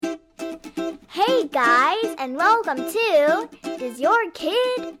Hey guys, and welcome to Does Your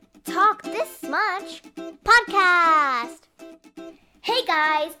Kid Talk This Much podcast. Hey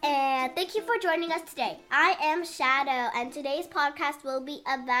guys, and thank you for joining us today. I am Shadow, and today's podcast will be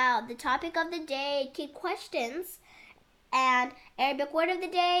about the topic of the day, kid questions, and Arabic word of the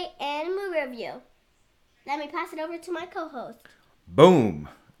day, and movie review. Let me pass it over to my co-host. Boom!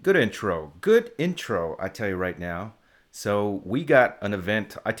 Good intro, I tell you right now. So we got an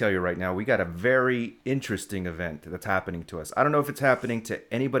event, I tell you right now, we got a very interesting event that's happening to us. I don't know if it's happening to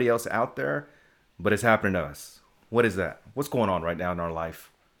anybody else out there, but it's happening to us. What is that? What's going on right now in our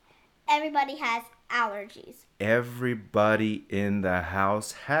life? Everybody has allergies. Everybody in the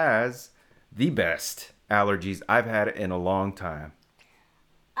house has the best allergies I've had in a long time.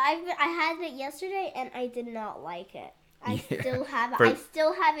 I had it yesterday and I did not like it. I still have it. For- I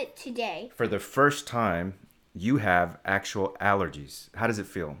still have it today. For the first time, you have actual allergies. How does it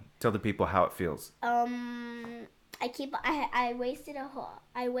feel? Tell the people how it feels. I wasted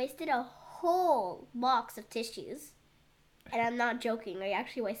a whole box of tissues. And I'm not joking. I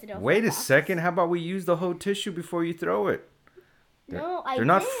actually wasted a whole Wait a box. second. How about we use the whole tissue before you throw it? They're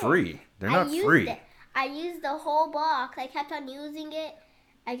not free. They're not free. I used the whole box. I kept on using it.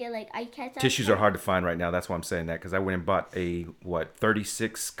 Tissues are hard to find right now. That's why I'm saying that, because I went and bought a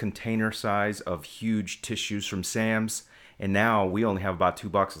 36 container size of huge tissues from Sam's, and now we only have about 2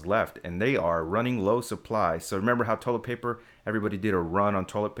 boxes left, and they are running low supply. So remember how toilet paper, everybody did a run on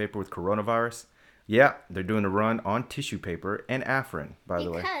toilet paper with coronavirus? Yeah, they're doing a run on tissue paper and Afrin, by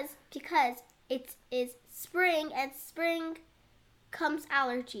the way. Because it is spring, and spring comes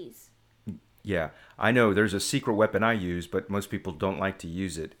allergies. Yeah, I know there's a secret weapon I use, but most people don't like to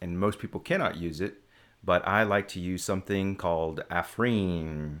use it, and most people cannot use it. But I like to use something called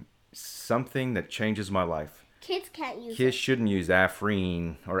Afrin, something that changes my life. Kids can't use it. Kids shouldn't use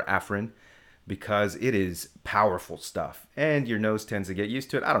Afrin because it is powerful stuff, and your nose tends to get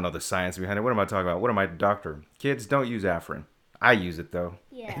used to it. I don't know the science behind it. What am I talking about? What am I, doctor? Kids don't use Afrin. I use it though.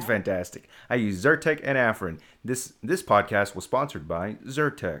 Yeah. It's fantastic. I use Zyrtec and Afrin. This podcast was sponsored by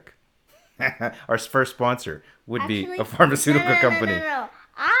Zyrtec. Our first sponsor would be a pharmaceutical company. No.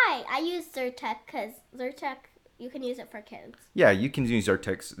 I use Zyrtec because Zyrtec, you can use it for kids. Yeah, you can use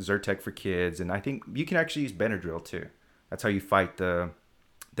Zyrtec for kids, and I think you can actually use Benadryl too. That's how you fight the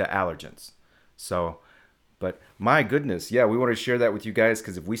allergens. So, but my goodness, yeah, we want to share that with you guys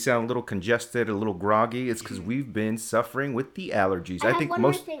because if we sound a little congested, a little groggy, it's because we've been suffering with the allergies. I think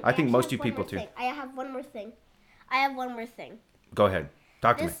most you people too. I have one more thing. Go ahead.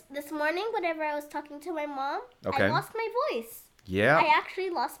 Talk to me. This morning, whenever I was talking to my mom, Okay. I lost my voice. Yeah. I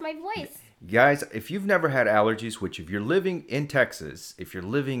actually lost my voice. Guys, if you've never had allergies, which if you're living in Texas, if you're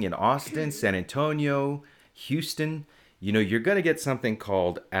living in Austin, San Antonio, Houston, you're going to get something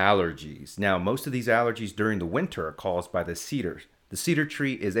called allergies. Now, most of these allergies during the winter are caused by the cedar. The cedar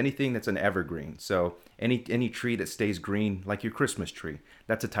tree is anything that's an evergreen. So any tree that stays green, like your Christmas tree,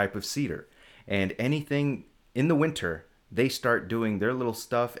 that's a type of cedar. And anything in the winter, they start doing their little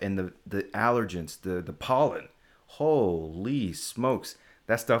stuff, and the allergens, the pollen, holy smokes,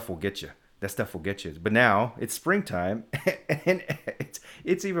 that stuff will get you. But now it's springtime, and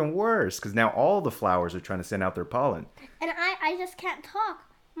it's even worse because now all the flowers are trying to send out their pollen. And I just can't talk.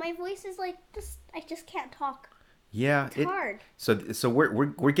 My voice is like this. I just can't talk. Yeah, it's hard. So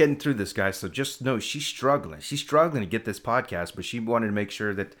we're getting through this, guys. So just know she's struggling. She's struggling to get this podcast, but she wanted to make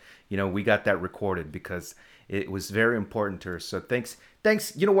sure that we got that recorded because it was very important to her. So thanks.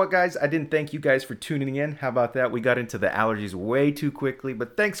 You know what, guys? I didn't thank you guys for tuning in. How about that? We got into the allergies way too quickly,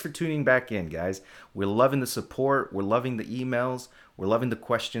 but thanks for tuning back in, guys. We're loving the support. We're loving the emails. We're loving the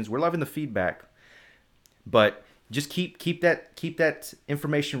questions. We're loving the feedback. But just keep that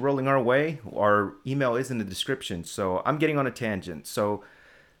information rolling our way. Our email is in the description. So I'm getting on a tangent. So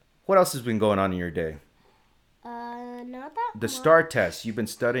what else has been going on in your day? Not that The much. STAR test. You've been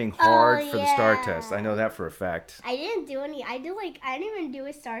studying hard for the STAR test. I know that for a fact. I didn't do any. I didn't even do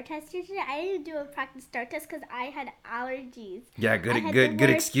a STAR test yesterday. I didn't do a practice STAR test because I had allergies. Yeah, good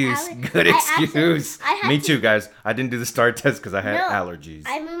excuse. Good excuse. Me too, guys. I didn't do the STAR test because I had allergies.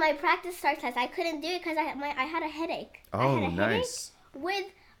 I mean, my practice STAR test. I couldn't do it because I had a headache. Oh, I had a nice. Headache with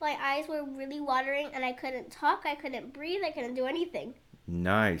my eyes were really watering, and I couldn't talk. I couldn't breathe. I couldn't do anything.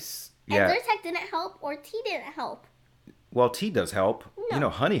 Nice. Yeah. And Zyrtec didn't help, or tea didn't help. Well, tea does help. No.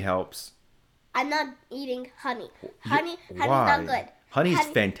 Honey helps. I'm not eating honey. Honey's Why? not good. Honey's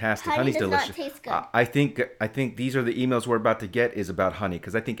fantastic. Honey's delicious. Not taste good. I think these are the emails we're about to get is about honey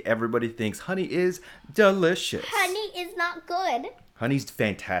because I think everybody thinks honey is delicious. Honey is not good. Honey's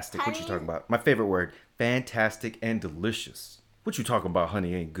fantastic. What you talking about? My favorite word: fantastic and delicious. What you talking about?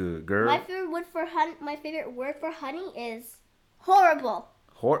 Honey ain't good, girl. My favorite word for honey is horrible.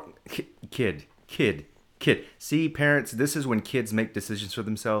 Kid. See, parents, this is when kids make decisions for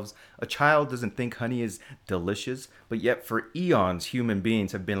themselves. A child doesn't think honey is delicious, but yet for eons, human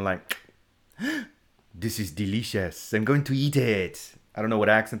beings have been like, this is delicious. I'm going to eat it. I don't know what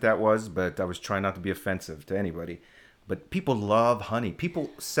accent that was, but I was trying not to be offensive to anybody. But people love honey. People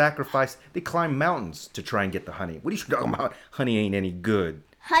sacrifice. They climb mountains to try and get the honey. What are you talking about? Honey ain't any good.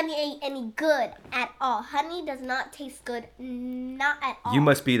 Honey ain't any good at all. Honey does not taste good. Not at all. You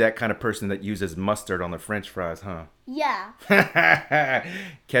must be that kind of person that uses mustard on the French fries, huh? Yeah.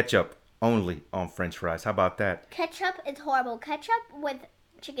 Ketchup only on French fries. How about that? Ketchup is horrible. Ketchup with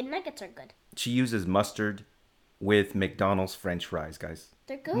chicken nuggets are good. She uses mustard with McDonald's French fries, guys.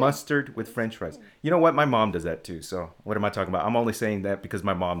 They're good. Mustard with French fries. You know what? My mom does that too. So what am I talking about? I'm only saying that because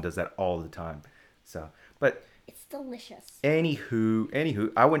my mom does that all the time. So, but it's delicious.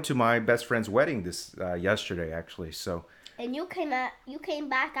 Anywho, I went to my best friend's wedding this yesterday actually. So. And you came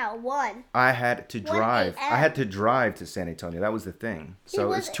back at 1. I had to drive. I had to drive to San Antonio. That was the thing.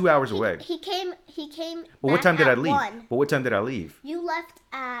 So it's 2 hours away. He came. Well, what time did I leave? 1. Well, what time did I leave? You left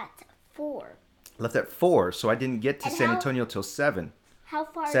at 4. Left at 4, so I didn't get to San Antonio till 7. How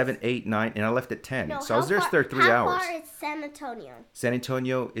far? 7, 8, 9, and I left at 10. No, so I was there 3 hours. How far is San Antonio? San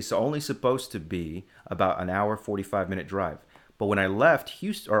Antonio is only supposed to be about an hour, 45-minute drive. But when I left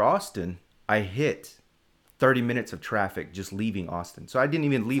Houston or Austin, I hit 30 minutes of traffic just leaving Austin. So I didn't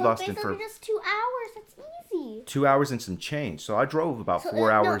even leave Austin for just 2 hours. That's easy. 2 hours and some change. So I drove about 4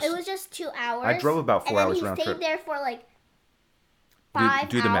 hours. No, it was just 2 hours. I drove about 4 hours round trip. And then you stayed there for like 5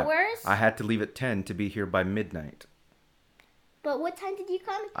 do the hours. Math. I had to leave at 10 to be here by midnight. But what time did you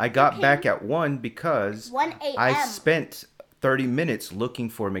come? I got back at 1 because 1 a.m. I spent 30 minutes looking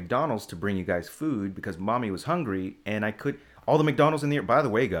for McDonald's to bring you guys food because mommy was hungry and I could. All the McDonald's in the area. By the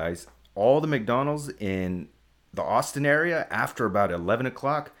way, guys, all the McDonald's in the Austin area after about 11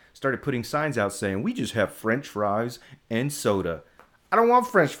 o'clock started putting signs out saying, we just have French fries and soda. I don't want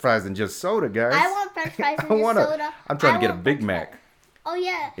French fries and just soda, guys. I want French fries and soda. I'm trying to get a Big Mac. Oh,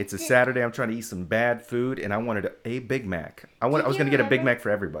 yeah. It's a Saturday. I'm trying to eat some bad food, and I wanted a Big Mac. I was going to get a Big Mac for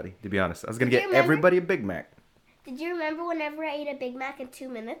everybody, to be honest. I was going to get everybody a Big Mac. Did you remember whenever I ate a Big Mac in 2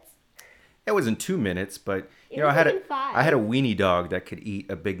 minutes? It wasn't 2 minutes, but I had a weenie dog that could eat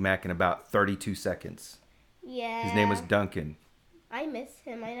a Big Mac in about 32 seconds. Yeah. His name was Duncan. I miss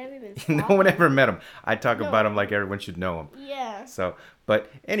him. I never even saw No one ever met him. I talk about him like everyone should know him. Yeah. So,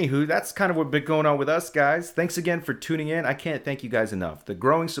 but anywho, that's kind of what's been going on with us, guys. Thanks again for tuning in. I can't thank you guys enough. The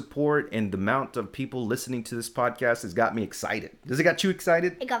growing support and the amount of people listening to this podcast has got me excited. Does it got you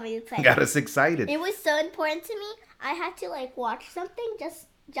excited? It got me excited. Got us excited. It was so important to me. I had to watch something just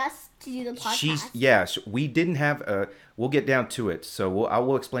to do the podcast. We didn't have we'll get down to it. So I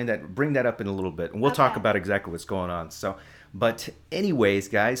will explain that, bring that up in a little bit, and we'll talk about exactly what's going on. So, but anyways,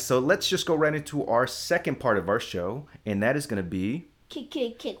 guys, so let's just go right into our second part of our show, and that is going to be kid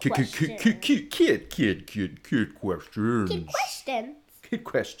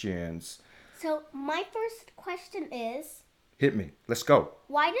questions. So my first question is, hit me. Let's go.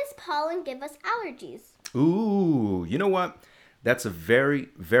 Why does pollen give us allergies? Ooh, you know what? That's a very,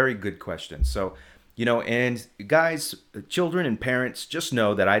 very good question. So, and guys, children and parents, just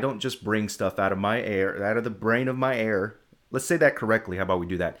know that I don't just bring stuff out of my air, out of the brain of my air. Let's say that correctly. How about we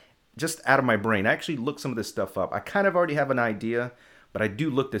do that? Just out of my brain. I actually look some of this stuff up. I kind of already have an idea, but I do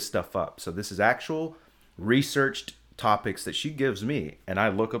look this stuff up. So this is actual researched topics that she gives me, and I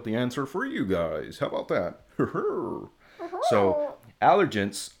look up the answer for you guys. How about that? So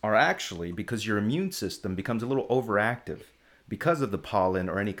allergens are actually because your immune system becomes a little overactive because of the pollen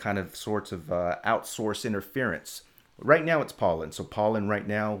or any kind of sorts of outsource interference. Right now it's pollen. So pollen right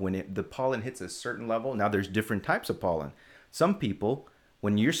now, when the pollen hits a certain level, now there's different types of pollen. Some people,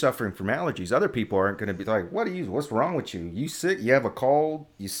 when you're suffering from allergies, other people aren't going to be like, what's wrong with you? You sick? You have a cold?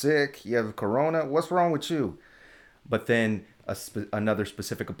 You sick? You have corona? What's wrong with you? But then another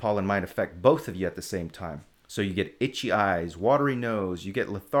specific pollen might affect both of you at the same time. So you get itchy eyes, watery nose, you get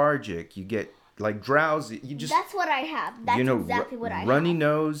lethargic, you get drowsy. That's what I have. That's exactly what I have. Runny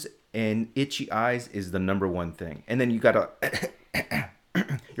nose and itchy eyes is the number one thing. And then you got to,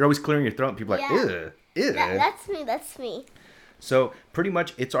 you're always clearing your throat and people are like, ew. That's me. So pretty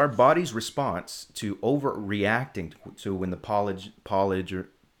much it's our body's response to overreacting to when the pollen, I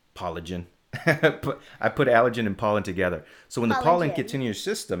put allergen and pollen together. So when the pollen gets in your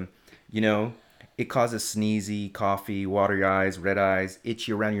system, it causes sneezy, coughy, watery eyes, red eyes,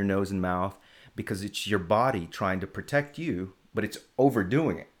 itchy around your nose and mouth because it's your body trying to protect you, but it's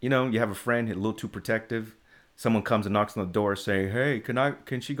overdoing it. You have a friend a little too protective. Someone comes and knocks on the door saying, "Hey,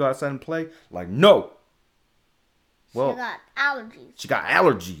 can she go outside and play?" Like, no. Well, she got allergies. She got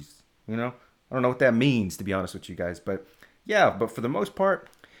allergies. You know, I don't know what that means, to be honest with you guys, but yeah. But for the most part,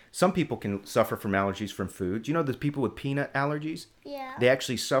 some people can suffer from allergies from food. You know, there's people with peanut allergies. Yeah. They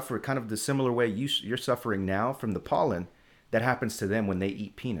actually suffer kind of the similar way you're suffering now from the pollen. That happens to them when they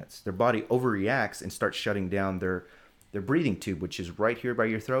eat peanuts. Their body overreacts and starts shutting down their breathing tube, which is right here by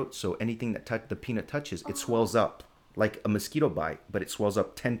your throat. So anything that the peanut touches, it swells up like a mosquito bite, but it swells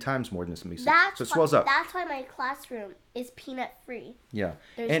up 10 times more than a mosquito. So it swells up. That's why my classroom is peanut free. Yeah.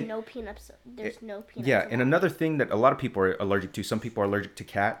 There's no peanuts. Yeah, and another thing that a lot of people are allergic to, some people are allergic to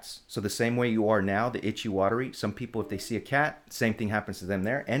cats. So the same way you are now, the itchy, watery, some people, if they see a cat, same thing happens to them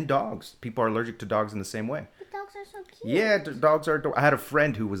there. And dogs. People are allergic to dogs in the same way. But dogs are so cute. Yeah, dogs are. I had a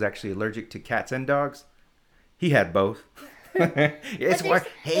friend who was actually allergic to cats and dogs. He had both.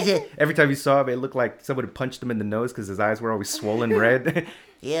 Every time you saw him, it looked like somebody punched him in the nose because his eyes were always swollen red.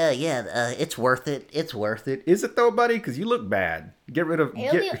 It's worth it. It's worth it. Is it though, buddy? Because you look bad. Get rid of.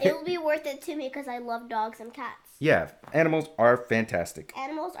 It'll be worth it to me because I love dogs and cats. Yeah, animals are fantastic.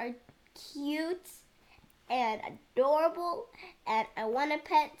 Animals are cute and adorable, and I want to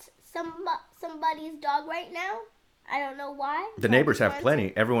pet somebody's dog right now. I don't know why. The neighbors have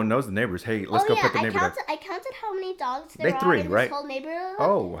plenty. Everyone knows the neighbors. Hey, let's go pet the neighbor dog. I counted how many dogs there are 3, in right? this whole neighborhood.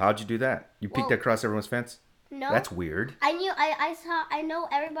 Oh, how'd you do that? You peeked across everyone's fence? No. That's weird. I know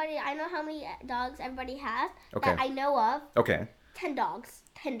everybody. I know how many dogs everybody has. Okay. That I know of. Okay. 10 dogs.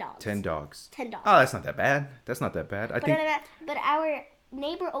 10 dogs. 10 dogs. 10 dogs. Oh, that's not that bad. That's not that bad. But our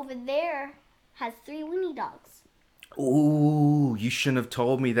neighbor over there has 3 weenie dogs. Ooh, you shouldn't have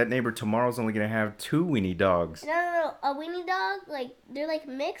told me that neighbor tomorrow's only going to have 2 weenie dogs. No. A weenie dog, they're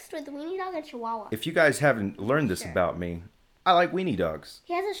mixed with weenie dog and chihuahua. If you guys haven't learned this about me, I like weenie dogs.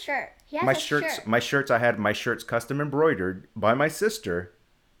 He has a shirt. My shirts custom embroidered by my sister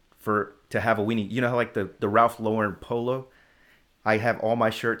to have a weenie. You know how like the Ralph Lauren polo? I have all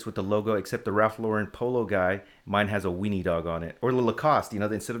my shirts with the logo except the Ralph Lauren polo guy. Mine has a weenie dog on it. Or the Lacoste,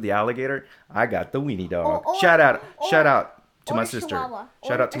 instead of the alligator, I got the weenie dog. Shout out to my sister.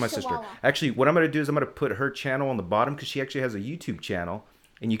 Shout out to my sister. Actually, what I'm going to do is I'm going to put her channel on the bottom because she actually has a YouTube channel.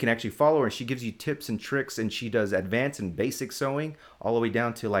 And you can actually follow her. And she gives you tips and tricks. And she does advanced and basic sewing all the way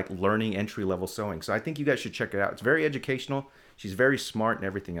down to learning entry-level sewing. So I think you guys should check it out. It's very educational. She's very smart and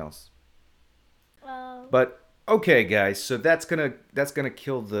everything else. But... okay, guys, so that's gonna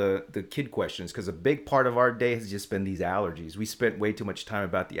kill the kid questions because a big part of our day has just been these allergies. We spent way too much time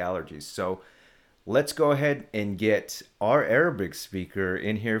about the allergies. So let's go ahead and get our Arabic speaker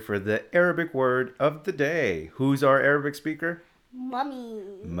in here for the Arabic word of the day. Who's our Arabic speaker? Mommy.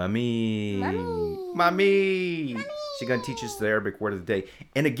 She's gonna teach us the Arabic word of the day.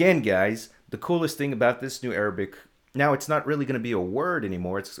 And again, guys, the coolest thing about this new Arabic, now it's not really gonna be a word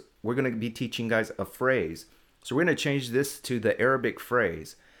anymore. We're gonna be teaching guys a phrase. So we're going to change this to the Arabic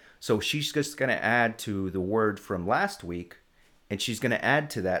phrase. So she's just going to add to the word from last week, and she's going to add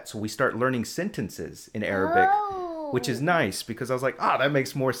to that. So we start learning sentences in Arabic, which is nice because I was like, that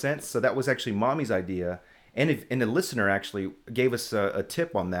makes more sense. So that was actually Mommy's idea. And the listener actually gave us a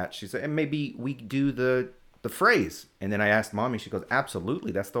tip on that. She said, and maybe we do the phrase. And then I asked Mommy, she goes,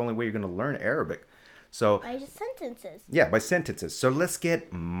 absolutely. That's the only way you're going to learn Arabic. So by just sentences. Yeah, by sentences. So let's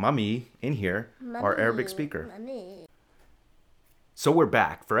get Mommy in here, our Arabic speaker. Mommy. So we're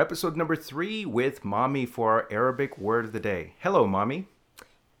back for episode number 3 with Mommy for our Arabic word of the day. Hello, Mommy.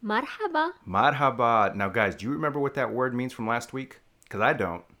 Marhaba. Marhaba. Now, guys, do you remember what that word means from last week? Because I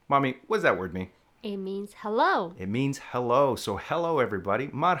don't. Mommy, what does that word mean? It means hello. It means hello. So hello, everybody.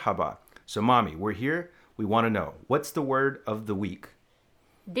 Marhaba. So, Mommy, we're here. We want to know, what's the word of the week?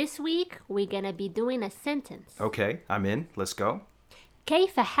 This week, we're going to be doing a sentence. Okay, I'm in. Let's go.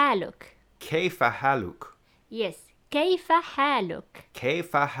 كيف حالك? كيف حالك? Yes, كيف حالك?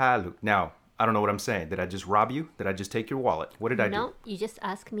 كيف حالك? Now, I don't know what I'm saying. Did I just rob you? Did I just take your wallet? What did I do? No, you just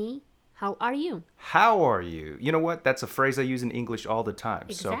ask me, how are you? How are you? You know what? That's a phrase I use in English all the time.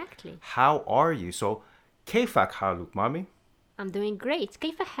 Exactly. So, how are you? So, كيفك حالك, Mommy? I'm doing great.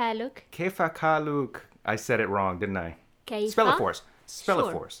 كيف حالك? كيفك حالك? I said it wrong, didn't I? كيف? Spell it for us. Spell sure.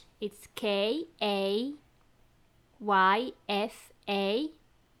 it for us. It's Kayfa.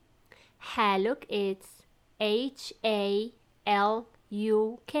 حالك, it's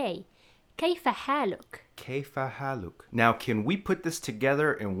HALUK. كيف حالك? كيف حالك? Now, can we put this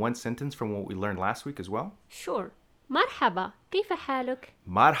together in one sentence from what we learned last week as well? Sure. مرحبا. كيف حالك?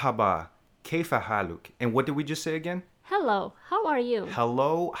 مرحبا. كيف حالك? And what did we just say again? Hello. How are you?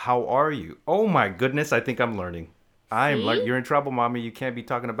 Hello. How are you? Oh my goodness, I think I'm learning. You're in trouble, Mommy. You can't be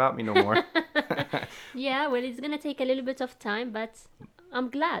talking about me no more. Yeah, well, it's gonna take a little bit of time, but I'm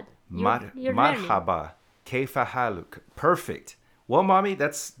glad you're learning. Marhaba. Keifa haluk. Perfect. Well, Mommy,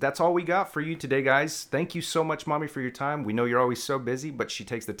 that's all we got for you today, guys. Thank you so much, Mommy, for your time. We know you're always so busy, but she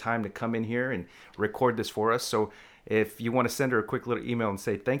takes the time to come in here and record this for us. So if you want to send her a quick little email and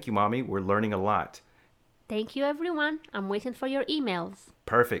say, thank you, Mommy, we're learning a lot. Thank you, everyone. I'm waiting for your emails.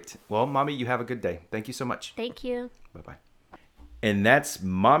 Perfect. Well, Mommy, you have a good day. Thank you so much. Thank you. Bye-bye. And that's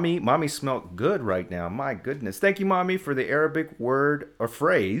Mommy. Mommy smelled good right now. My goodness. Thank you, Mommy, for the Arabic word or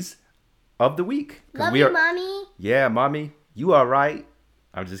phrase of the week. Love you, Mommy. Yeah, Mommy, you all right?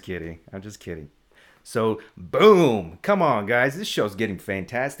 I'm just kidding. So, boom. Come on, guys. This show's getting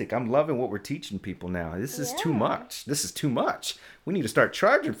fantastic. I'm loving what we're teaching people now. This is too much. We need to start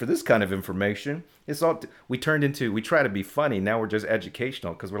charging for this kind of information. It's all we try to be funny. Now we're just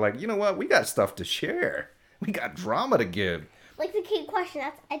educational because we're like, you know what? We got stuff to share. We got drama to give. Like the kid question,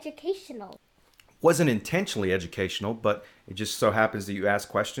 that's educational. Wasn't intentionally educational, but it just so happens that you ask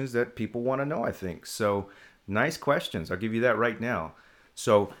questions that people want to know, I think. So, nice questions. I'll give you that right now.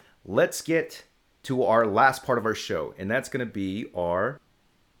 So, let's get to our last part of our show, and that's going to be our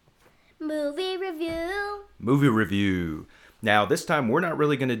movie review. Now, this time we're not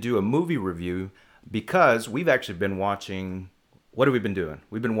really going to do a movie review because we've actually been watching. What have we been doing?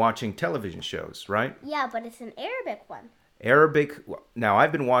 We've been watching television shows, right? Yeah, but it's an Arabic one. Now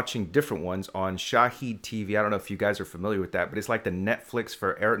I've been watching different ones on Shahid TV. I don't know if you guys are familiar with that, but it's like the Netflix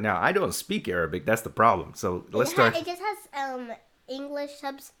for Arabic. Now I don't speak Arabic. That's the problem. So let's start. It just has English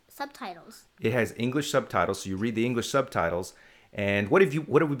subtitles. It has English subtitles, so you read the English subtitles. And what have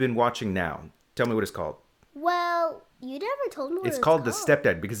we been watching now? Tell me what it's called. Well, you never told me what it's called. The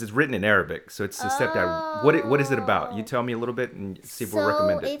Stepdad because it's written in Arabic. So it's the Stepdad. What is it about? You tell me a little bit and see if we'll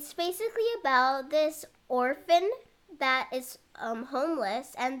recommend it. So it's basically about this orphan that is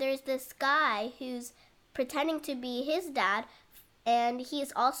homeless, and there's this guy who's pretending to be his dad, and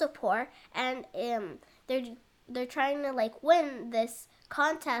he's also poor, and they're trying to like win this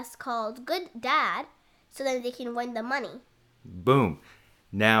contest called Good Dad, so that they can win the money. Boom.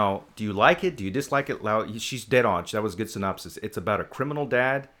 Now, do you like it? Do you dislike it? She's dead on. That was a good synopsis. It's about a criminal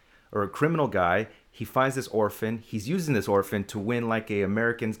dad or a criminal guy. He finds this orphan. He's using this orphan to win like a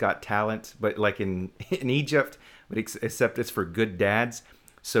American's Got Talent, but like in Egypt, but except it's for good dads.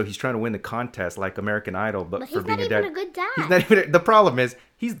 So he's trying to win the contest like American Idol, but for being a dad. He's not even a good dad. He's not even. The problem is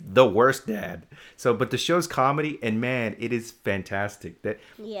he's the worst dad. So, but the show's comedy, and man, it is fantastic.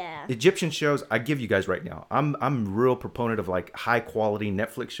 Yeah. Egyptian shows, I give you guys right now. I'm a real proponent of like high quality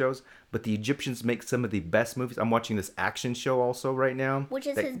Netflix shows, but the Egyptians make some of the best movies. I'm watching this action show also right now, which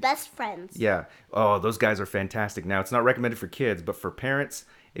is his best friends. Yeah. Oh, those guys are fantastic. Now, it's not recommended for kids, but for parents.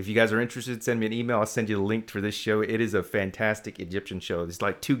 If you guys are interested, send me an email. I'll send you the link for this show. It is a fantastic Egyptian show. It's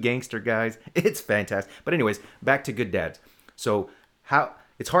like two gangster guys. It's fantastic. But anyways, back to Good Dads. So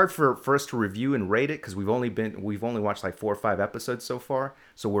it's hard for us to review and rate it because we've only watched like 4 or 5 episodes so far.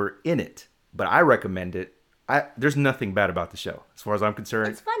 So we're in it. But I recommend it. There's nothing bad about the show as far as I'm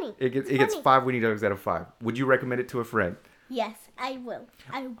concerned. It's funny. It gets 5 Weenie Dogs out of 5. Would you recommend it to a friend? Yes, I will.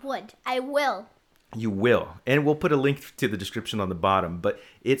 I will. You will, and we'll put a link to the description on the bottom. But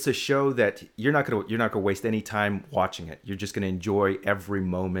it's a show that you're not gonna waste any time watching it. You're just gonna enjoy every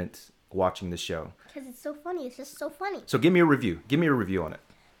moment watching the show because it's so funny. It's just so funny. So give me a review. Give me a review on it.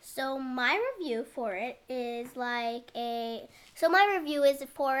 So my review for it is maybe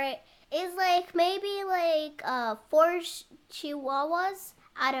 4 chihuahuas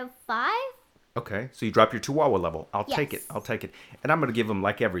out of 5. Okay, so you drop your Chihuahua level. I'll take it. And I'm going to give them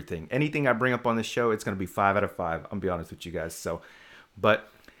like everything. Anything I bring up on this show, it's going to be 5 out of 5. I'm going to be honest with you guys. But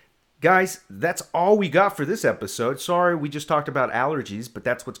guys, that's all we got for this episode. Sorry, we just talked about allergies, but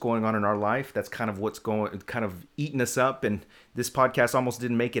that's what's going on in our life. That's kind of what's kind of eating us up. And this podcast almost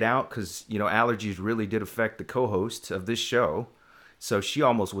didn't make it out because, allergies really did affect the co-host of this show. So she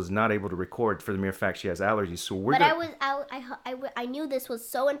almost was not able to record for the mere fact she has allergies. So I knew this was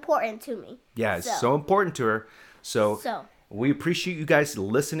so important to me. Yeah, it's so important to her. So we appreciate you guys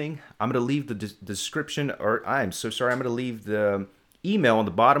listening. I'm going to leave the description, or I'm so sorry, I'm going to leave the email on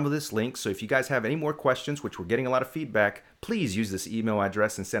the bottom of this link. So if you guys have any more questions, which we're getting a lot of feedback, please use this email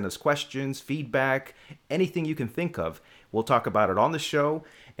address and send us questions, feedback, anything you can think of. We'll talk about it on the show.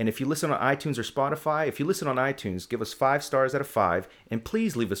 And if you listen on iTunes or Spotify, give us 5 stars out of 5. And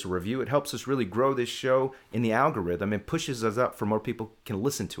please leave us a review. It helps us really grow this show in the algorithm and pushes us up for more people can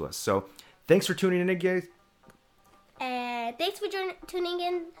listen to us. So thanks for tuning in, guys. And thanks for tuning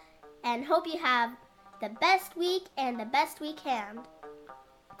in. And hope you have the best week and the best weekend.